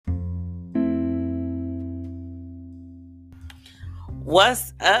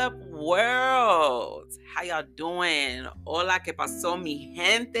What's up, world? How y'all doing? Hola, que pasó, mi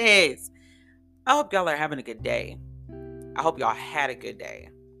gentes? I hope y'all are having a good day. I hope y'all had a good day.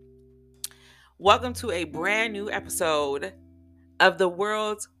 Welcome to a brand new episode of the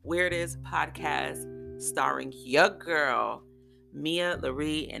world's weirdest podcast, starring your girl, Mia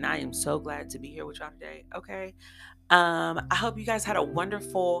Laree, and I am so glad to be here with y'all today. Okay. I hope you guys had a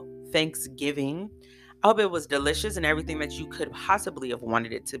wonderful Thanksgiving. I hope it was delicious and everything that you could possibly have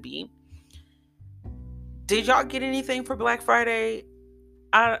wanted it to be. Did y'all get anything for Black Friday?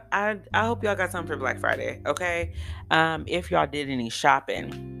 I hope y'all got something for Black Friday, okay? If y'all did any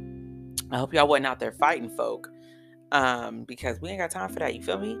shopping, I hope y'all wasn't out there fighting folk. Because we ain't got time for that, you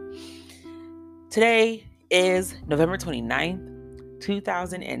feel me? Today is November 29th,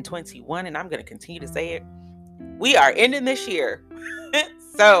 2021, and I'm gonna continue to say it. We are ending this year.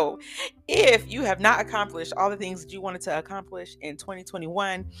 So if you have not accomplished all the things that you wanted to accomplish in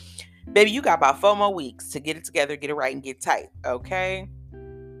 2021, baby, you got about 4 more weeks to get it together, get it right, and get tight, okay?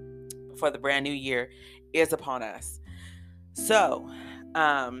 For the brand new year is upon us. So,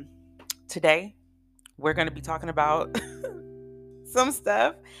 today we're going to be talking about some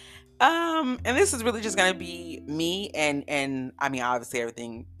stuff. And this is really just going to be me and I mean,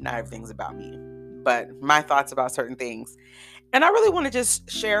 obviously not everything's about me, but my thoughts about certain things. And I really want to just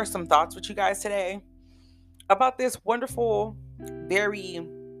share some thoughts with you guys today about this wonderful, very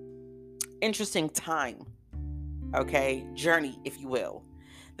interesting time, okay, journey, if you will,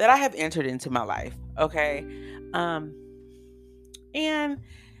 that I have entered into my life, okay? And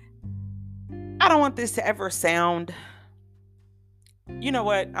I don't want this to ever sound, you know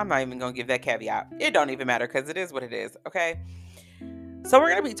what? I'm not even going to give that caveat. It don't even matter because it is what it is, okay? So we're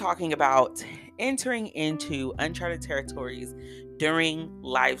going to be talking about entering into uncharted territories during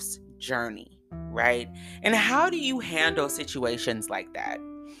life's journey, right? And how do you handle situations like that?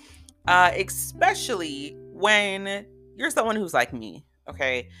 Especially when you're someone who's like me,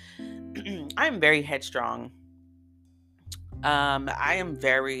 okay? I'm very headstrong. I am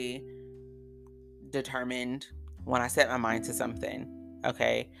very determined when I set my mind to something,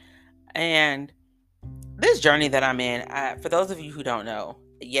 okay? And this journey that I'm in, for those of you who don't know,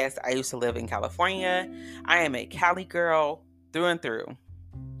 yes, I used to live in California. I am a Cali girl through and through.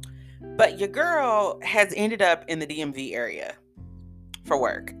 But your girl has ended up in the DMV area for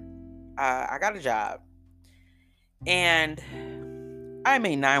work. I got a job. And I'm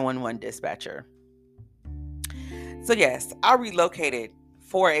a 911 dispatcher. So yes, I relocated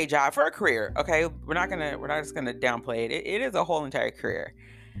for a job, for a career. Okay, we're not just gonna downplay it. It is a whole entire career.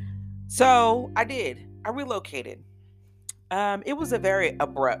 So I did. I relocated. It was a very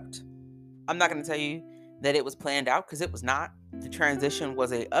abrupt. I'm not gonna tell you that it was planned out because it was not. The transition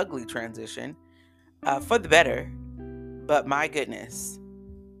was a ugly transition, for the better. But my goodness,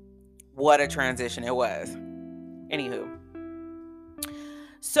 what a transition it was. Anywho,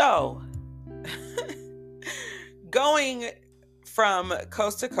 so going from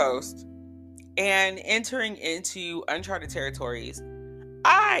coast to coast and entering into uncharted territories,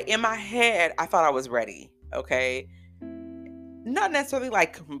 in my head, I thought I was ready, okay? Not necessarily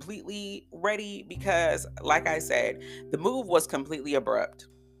like completely ready because, like I said, the move was completely abrupt.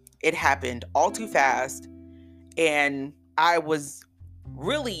 It happened all too fast, and I was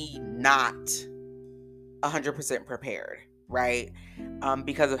really not 100% prepared, right?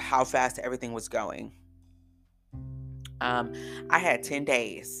 Because of how fast everything was going. I had 10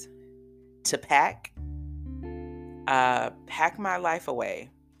 days to pack my life away,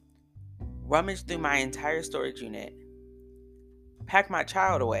 rummage through my entire storage unit, pack my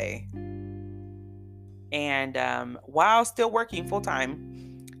child away, and while still working full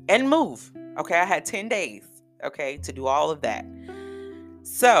time, and move. Okay, I had 10 days, okay, to do all of that.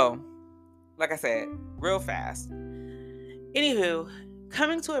 So, like I said, real fast. Anywho,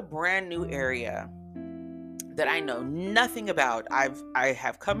 coming to a brand new area that I know nothing about. I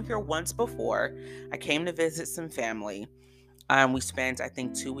have come here once before. I came to visit some family. We spent, I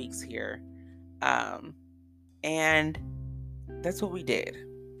think, 2 weeks here. And that's what we did.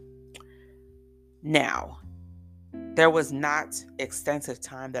 Now, there was not extensive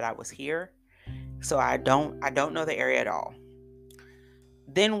time that I was here, so I don't know the area at all.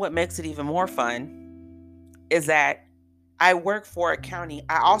 Then what makes it even more fun is that I work for a county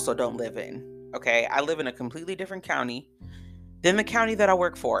I also don't live in. Okay, I live in a completely different county than the county that I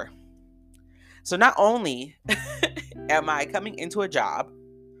work for. So not only am I coming into a job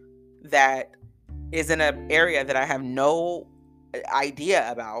that is in an area that I have no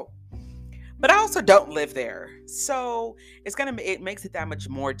idea about, but I also don't live there. So it makes it that much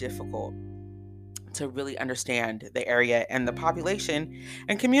more difficult to really understand the area and the population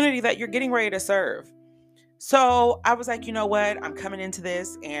and community that you're getting ready to serve. So I was like, you know what? I'm coming into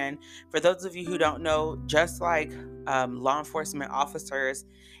this. And for those of you who don't know, just like law enforcement officers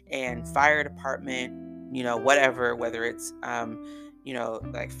and fire department, whatever, whether it's,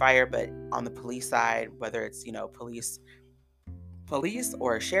 like fire, but on the police side, whether it's, police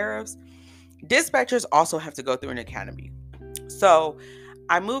or sheriffs, dispatchers also have to go through an academy. So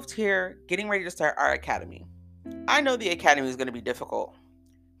I moved here getting ready to start our academy. I know the academy is going to be difficult,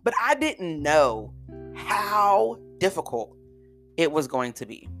 but I didn't know how difficult it was going to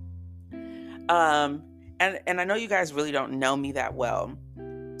be. And I know you guys really don't know me that well,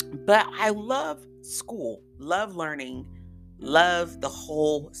 but I love school, love learning, love the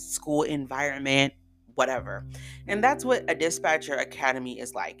whole school environment, whatever. And that's what a dispatcher academy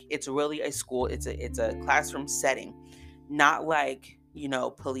is like. It's really a school, it's a classroom setting, not like,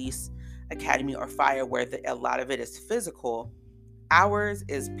 police academy or fire where a lot of it is physical. Ours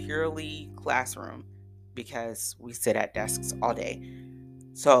is purely classroom because we sit at desks all day.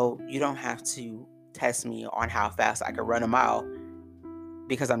 So you don't have to test me on how fast I could run a mile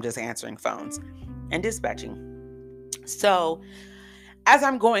because I'm just answering phones and dispatching. So as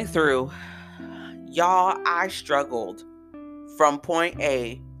I'm going through, y'all, I struggled from point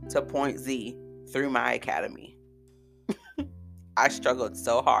A to point Z through my academy. I struggled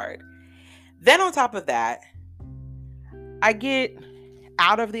so hard. Then on top of that, I get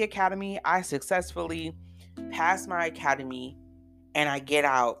out of the academy. I successfully pass my academy and I get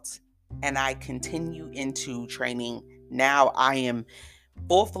out and I continue into training. Now I am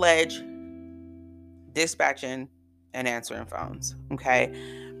full-fledged dispatching and answering phones. Okay.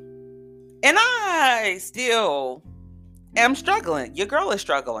 And I still am struggling. Your girl is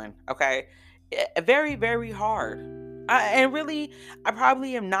struggling. Okay. Very, very hard. And really, I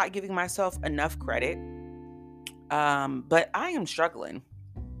probably am not giving myself enough credit. But I am struggling.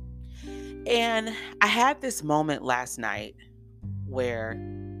 And I had this moment last night where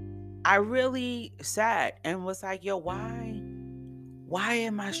I really sat and was like, yo, why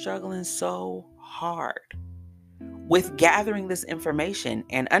am I struggling so hard with gathering this information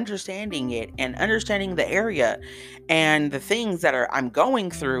and understanding it and understanding the area and the things that I'm going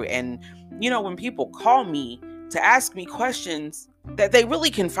through? And, when people call me to ask me questions that they really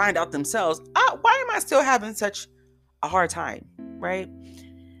can find out themselves, why am I still having such a hard time, right?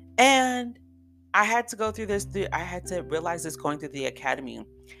 And I had to go through this. I had to realize this going through the academy.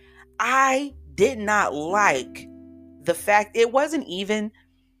 I did not like the fact it wasn't even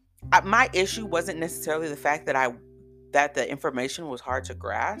my issue wasn't necessarily the fact that the information was hard to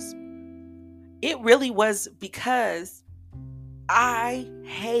grasp. It really was because I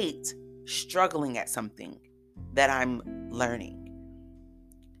hate struggling at something that I'm learning.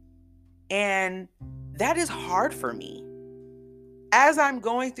 And that is hard for me. As I'm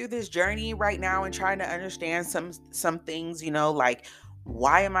going through this journey right now and trying to understand some things, like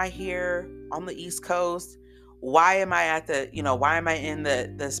why am I here on the East Coast? Why am I why am I in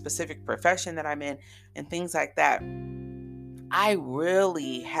the specific profession that I'm in and things like that? I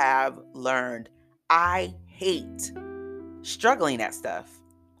really have learned I hate struggling at stuff.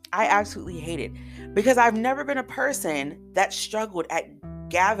 I absolutely hate it because I've never been a person that struggled at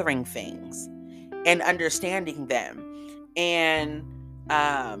gathering things and understanding them and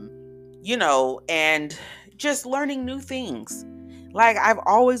and just learning new things. Like I've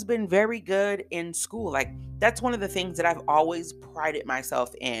always been very good in school. Like that's one of the things that I've always prided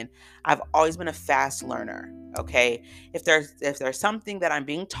myself in. I've always been a fast learner. Okay. If there's something that I'm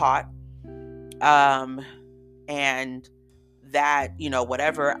being taught, and that,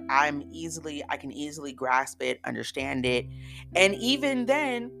 whatever, I can easily grasp it, understand it. And even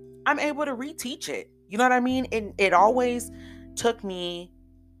then I'm able to reteach it. You know what I mean? It always took me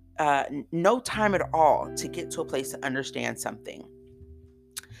no time at all to get to a place to understand something.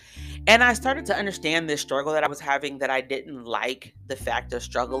 And I started to understand this struggle that I was having, that I didn't like the fact of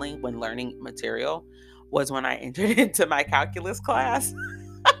struggling when learning material, was when I entered into my calculus class.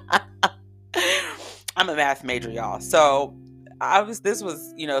 I'm a math major, y'all. So this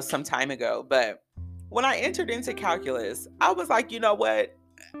was, some time ago, but when I entered into calculus, I was like, you know what?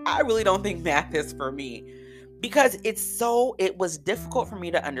 I really don't think math is for me because it was difficult for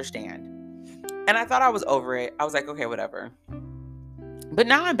me to understand. And I thought I was over it. I was like, okay, whatever. But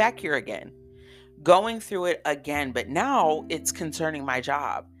now I'm back here again, going through it again, but now it's concerning my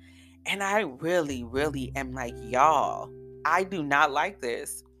job. And I really, really am like, y'all, I do not like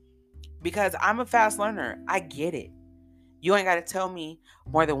this because I'm a fast learner. I get it. You ain't got to tell me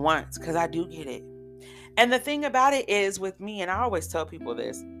more than once because I do get it. And the thing about it is with me, and I always tell people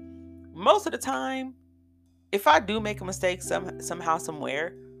this, most of the time, if I do make a mistake somehow,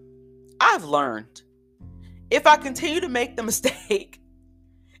 somewhere, I've learned. If I continue to make the mistake,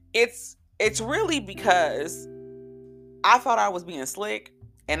 it's really because I thought I was being slick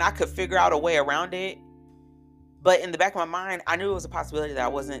and I could figure out a way around it. But in the back of my mind, I knew it was a possibility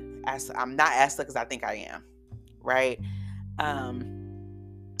that I'm not as slick as I think I am, right?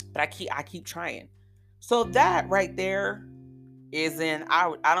 But I keep trying. So that right there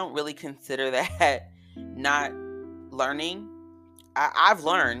I don't really consider that not learning. I've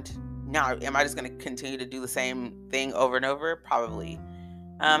learned. Now, am I just going to continue to do the same thing over and over? Probably.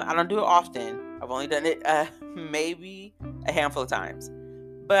 I don't do it often. I've only done it maybe a handful of times.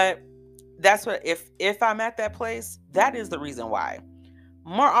 But that's what if I'm at that place, that is the reason why.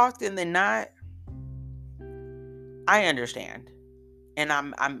 More often than not, I understand, and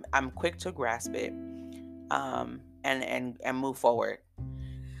I'm quick to grasp it, and move forward.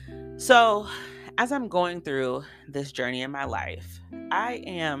 So, as I'm going through this journey in my life, I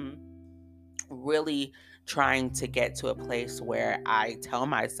am really trying to get to a place where I tell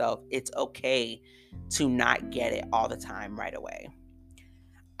myself it's okay to not get it all the time right away.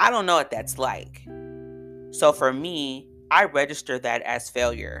 I don't know what that's like. So for me, I register that as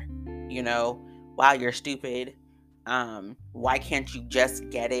failure. You know, wow, you're stupid. Why can't you just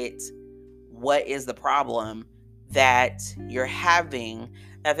get it? What is the problem that you're having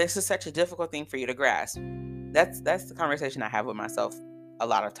that this is such a difficult thing for you to grasp? That's the conversation I have with myself a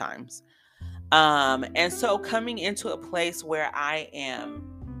lot of times. And so coming into a place where I am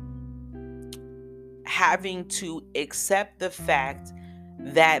having to accept the fact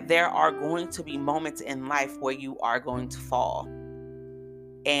that there are going to be moments in life where you are going to fall.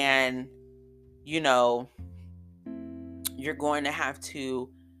 And, you know, you're going to have to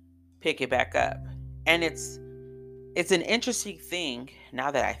pick it back up. And it's an interesting thing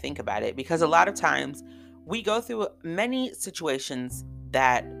now that I think about it, because a lot of times we go through many situations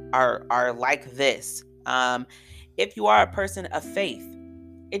that are like this. If you are a person of faith,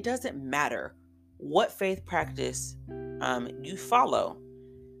 it doesn't matter what faith practice you follow.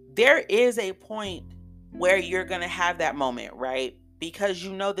 There is a point where you're going to have that moment, right? Because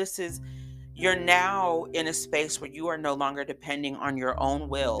you're now in a space where you are no longer depending on your own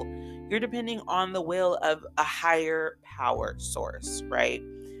will. You're depending on the will of a higher power source, right?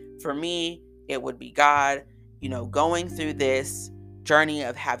 For me, it would be God, going through this journey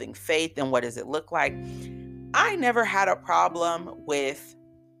of having faith and what does it look like. I never had a problem with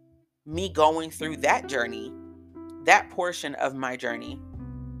me going through that journey, that portion of my journey,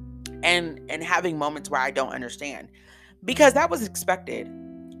 and having moments where I don't understand, because that was expected.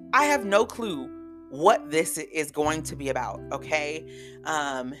 I have no clue what this is going to be about, okay?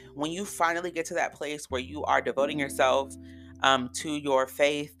 When you finally get to that place where you are devoting yourself to your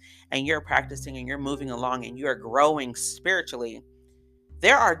faith, and you're practicing and you're moving along and you're growing spiritually,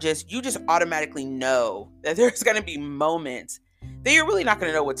 you just automatically know that there's going to be moments that you're really not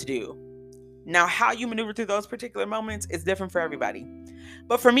going to know what to do. Now, how you maneuver through those particular moments is different for everybody.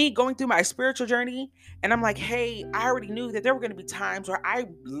 But for me, going through my spiritual journey, and I'm like, hey, I already knew that there were going to be times where I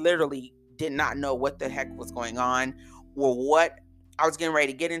literally did not know what the heck was going on, or what I was getting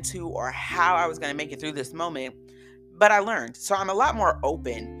ready to get into, or how I was going to make it through this moment. But I learned. So I'm a lot more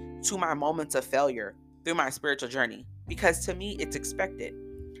open to my moments of failure through my spiritual journey, because to me, it's expected.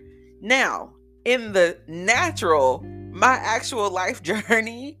 Now, in the my actual life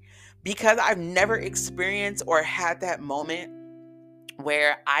journey, because I've never experienced or had that moment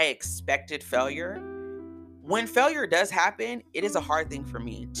where I expected failure, when failure does happen, it is a hard thing for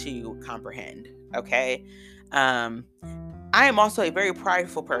me to comprehend. Okay. I am also a very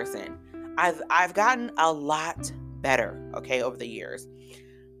prideful person. I've gotten a lot better, okay, over the years.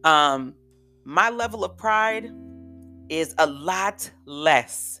 My level of pride is a lot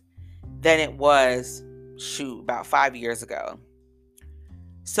less than it was, about 5 years ago.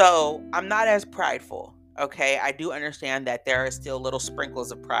 So I'm not as prideful. Okay. I do understand that there are still little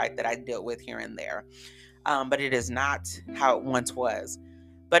sprinkles of pride that I deal with here and there. But it is not how it once was.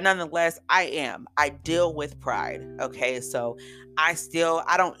 But nonetheless, I deal with pride. Okay. So I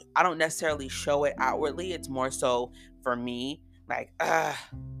don't necessarily show it outwardly. It's more so for me, like,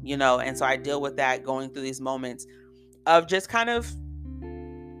 and so I deal with that going through these moments of just kind of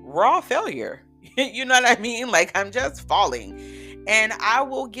raw failure. You know what I mean? Like, I'm just falling. And I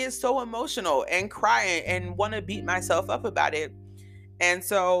will get so emotional and cry and want to beat myself up about it. And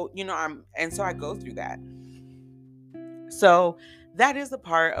so, I go through that. So that is the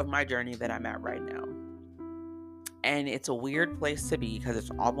part of my journey that I'm at right now. And it's a weird place to be, because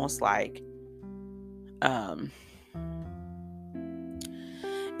it's almost like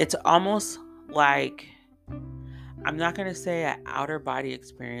it's almost like, I'm not going to say an outer body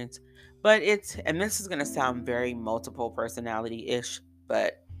experience, but and this is going to sound very multiple personality ish,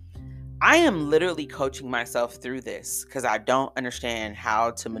 but I am literally coaching myself through this because I don't understand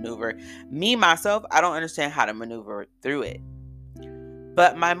how to maneuver. Me, myself, I don't understand how to maneuver through it.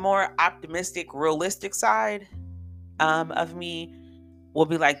 But my more optimistic, realistic side of me will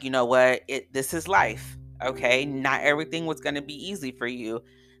be like, you know what? This is life. Okay. Not everything was going to be easy for you.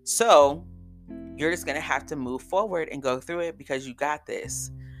 So you're just going to have to move forward and go through it because you got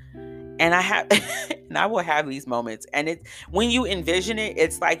this. And I have, and I will have these moments. And when you envision it,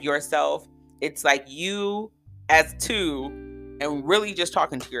 it's like yourself. It's like you as two and really just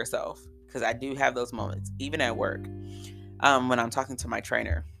talking to yourself. Because I do have those moments, even at work, when I'm talking to my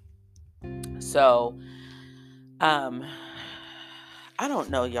trainer. So, I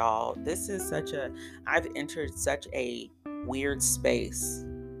don't know, y'all. This is I've entered such a weird space,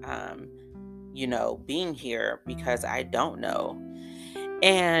 being here because I don't know.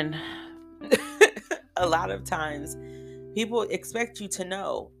 And a lot of times people expect you to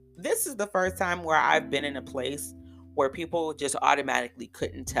know. This is the first time where I've been in a place where people just automatically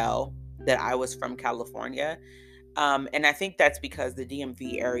couldn't tell that I was from California. And I think that's because the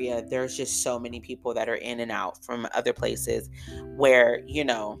DMV area, there's just so many people that are in and out from other places where,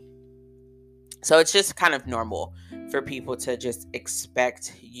 so it's just kind of normal for people to just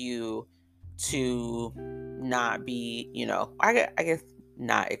expect you to not be, I guess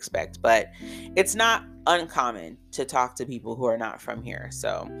not expect, but it's not uncommon to talk to people who are not from here.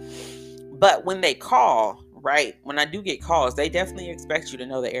 So, but when they call, right, when I do get calls, they definitely expect you to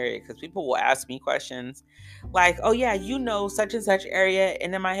know the area because people will ask me questions like, oh yeah, such and such area.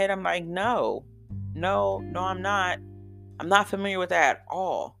 And in my head, I'm like, no, I'm not. I'm not familiar with that at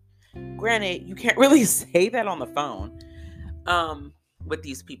all. Granted, you can't really say that on the phone with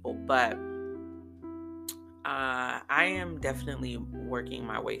these people, but I am definitely working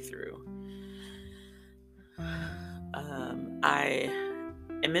my way through. I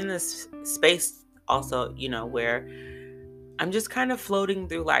am in this space also, where I'm just kind of floating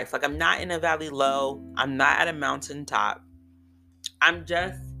through life. Like I'm not in a valley low. I'm not at a mountaintop.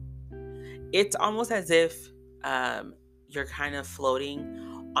 It's almost as if you're kind of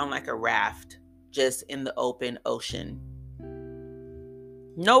floating on like a raft, just in the open ocean.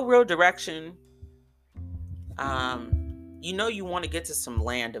 No real direction. You want to get to some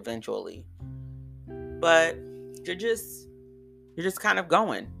land eventually, but you're just kind of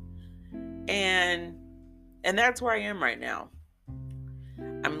going. And that's where I am right now.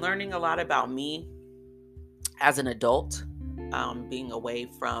 I'm learning a lot about me as an adult, being away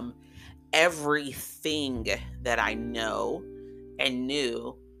from everything that I know and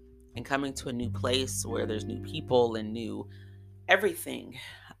knew, and coming to a new place where there's new people and new everything.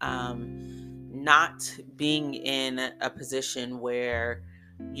 Not being in a position where,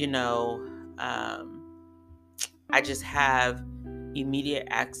 I just have immediate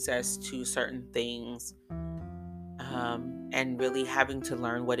access to certain things, and really having to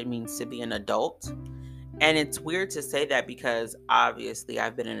learn what it means to be an adult. And it's weird to say that because obviously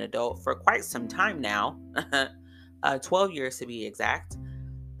I've been an adult for quite some time now, 12 years to be exact.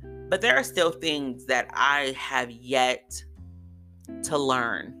 But there are still things that I have yet to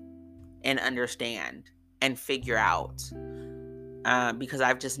learn and understand and figure out, because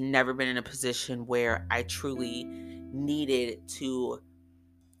I've just never been in a position where I truly needed to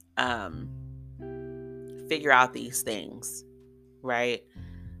figure out these things, right?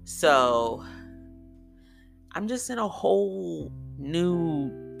 So I'm just in a whole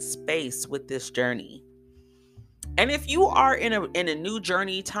new space with this journey. And if you are in a new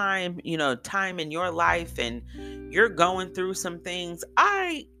journey time in your life and you're going through some things,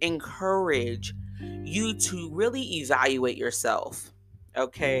 I encourage you to really evaluate yourself.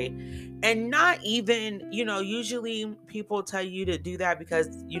 Okay. And not even, usually people tell you to do that because,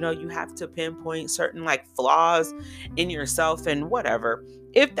 you have to pinpoint certain like flaws in yourself and whatever.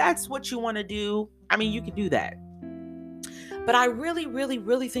 If that's what you want to do, I mean, you can do that. But I really, really,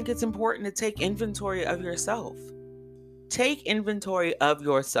 really think it's important to take inventory of yourself. Take inventory of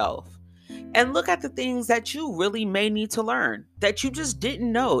yourself and look at the things that you really may need to learn that you just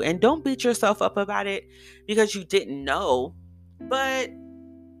didn't know. And don't beat yourself up about it because you didn't know, but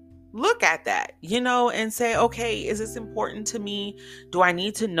look at that, and say, okay, is this important to me? Do I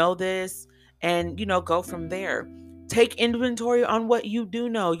need to know this? And, go from there. Take inventory on what you do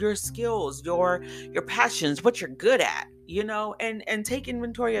know, your skills, your passions, what you're good at, and take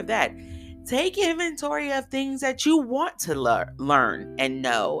inventory of that. Take inventory of things that you want to learn and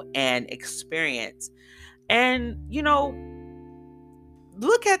know and experience. And,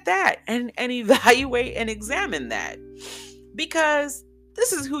 look at that and evaluate and examine that, because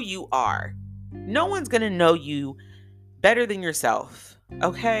this is who you are. No one's going to know you better than yourself.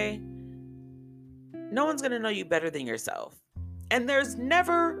 Okay? No one's going to know you better than yourself. And there's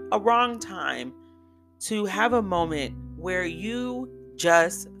never a wrong time to have a moment where you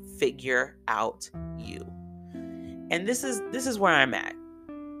just figure out you. And this is where I'm at.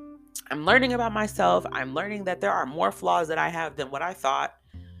 I'm learning about myself. I'm learning that there are more flaws that I have than what I thought.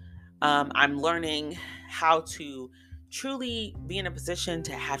 I'm learning how to truly be in a position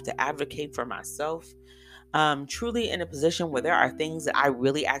to have to advocate for myself. Truly in a position where there are things that I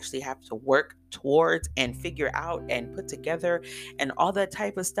really actually have to work towards and figure out and put together and all that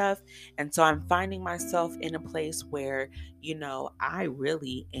type of stuff. And so I'm finding myself in a place where, I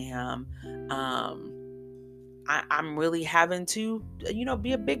really am, I'm really having to,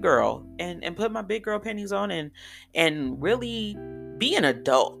 be a big girl and put my big girl panties on and really be an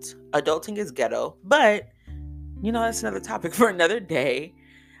adult. Adulting is ghetto, but that's another topic for another day.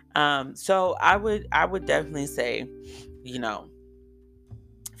 So I would definitely say,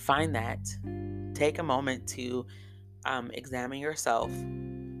 find that, take a moment to examine yourself,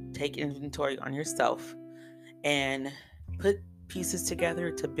 take inventory on yourself, and put pieces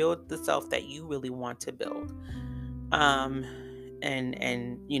together to build the self that you really want to build. And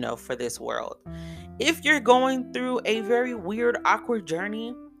for this world. If you're going through a very weird, awkward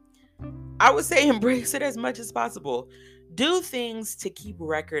journey, I would say embrace it as much as possible. Do things to keep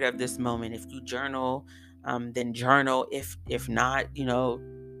record of this moment. If you journal, then journal. If not,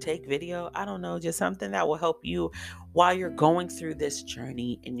 take video. I don't know, just something that will help you while you're going through this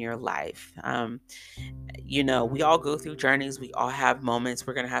journey in your life. We all go through journeys. We all have moments.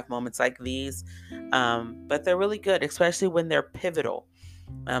 We're going to have moments like these, but they're really good, especially when they're pivotal.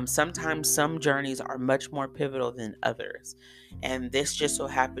 Sometimes some journeys are much more pivotal than others. And this just so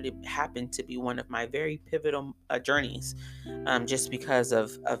happened to be one of my very pivotal journeys, just because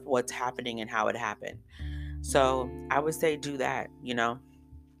of what's happening and how it happened. So I would say do that,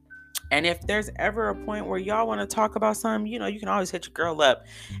 And if there's ever a point where y'all want to talk about something, you can always hit your girl up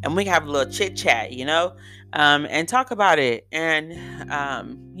and we can have a little chit chat, and talk about it and,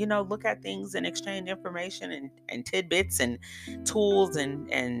 look at things and exchange information and tidbits and tools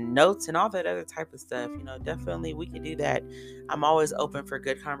and notes and all that other type of stuff. Definitely we can do that. I'm always open for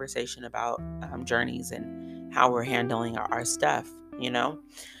good conversation about journeys and how we're handling our stuff,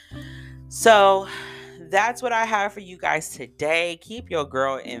 So that's what I have for you guys today. Keep your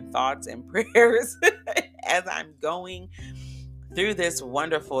girl in thoughts and prayers as I'm going through this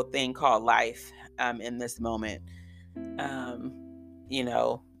wonderful thing called life in this moment.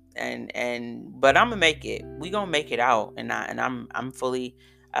 But I'm gonna make it. We gonna make it out, and I'm fully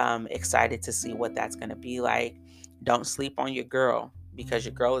excited to see what that's gonna be like. Don't sleep on your girl, because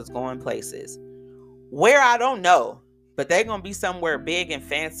your girl is going places where I don't know, but they're gonna be somewhere big and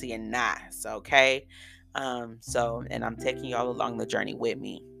fancy and nice. Okay. And I'm taking y'all along the journey with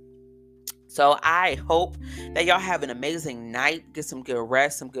me. So I hope that y'all have an amazing night. Get some good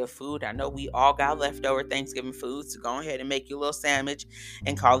rest, some good food. I know we all got leftover Thanksgiving food, so go ahead and make your little sandwich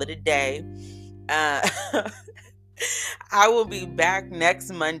and call it a day. I will be back next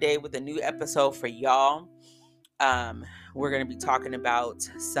Monday with a new episode for y'all. We're going to be talking about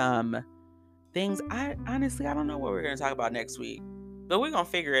some things. I don't know what we're going to talk about next week, but we're going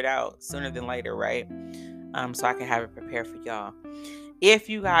to figure it out sooner than later, right? So I can have it prepared for y'all. If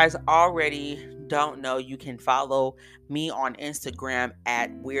you guys already don't know, you can follow me on Instagram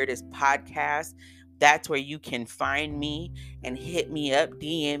at Weirdest Podcast. That's where you can find me and hit me up,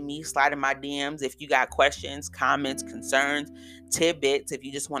 DM me, slide in my DMs if you got questions, comments, concerns, tidbits. If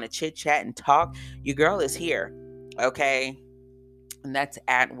you just want to chit chat and talk, your girl is here. Okay. And that's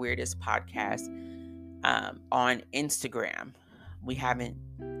at Weirdest Podcast on Instagram. We haven't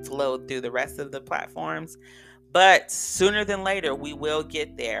flowed through the rest of the platforms, but sooner than later, we will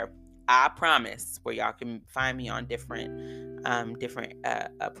get there. I promise, where y'all can find me on different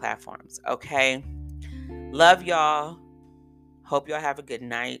platforms. Okay. Love y'all. Hope y'all have a good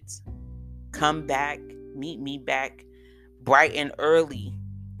night. Come back. Meet me back bright and early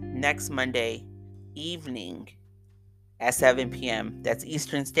next Monday evening at 7 p.m. That's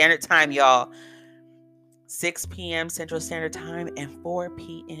Eastern Standard Time, y'all. 6 p.m. Central Standard Time and 4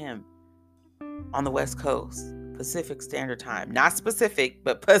 p.m. on the West Coast. Pacific Standard Time. Not specific,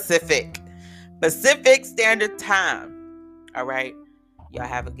 but Pacific. Pacific Standard Time. All right. Y'all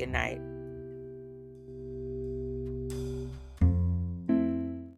have a good night.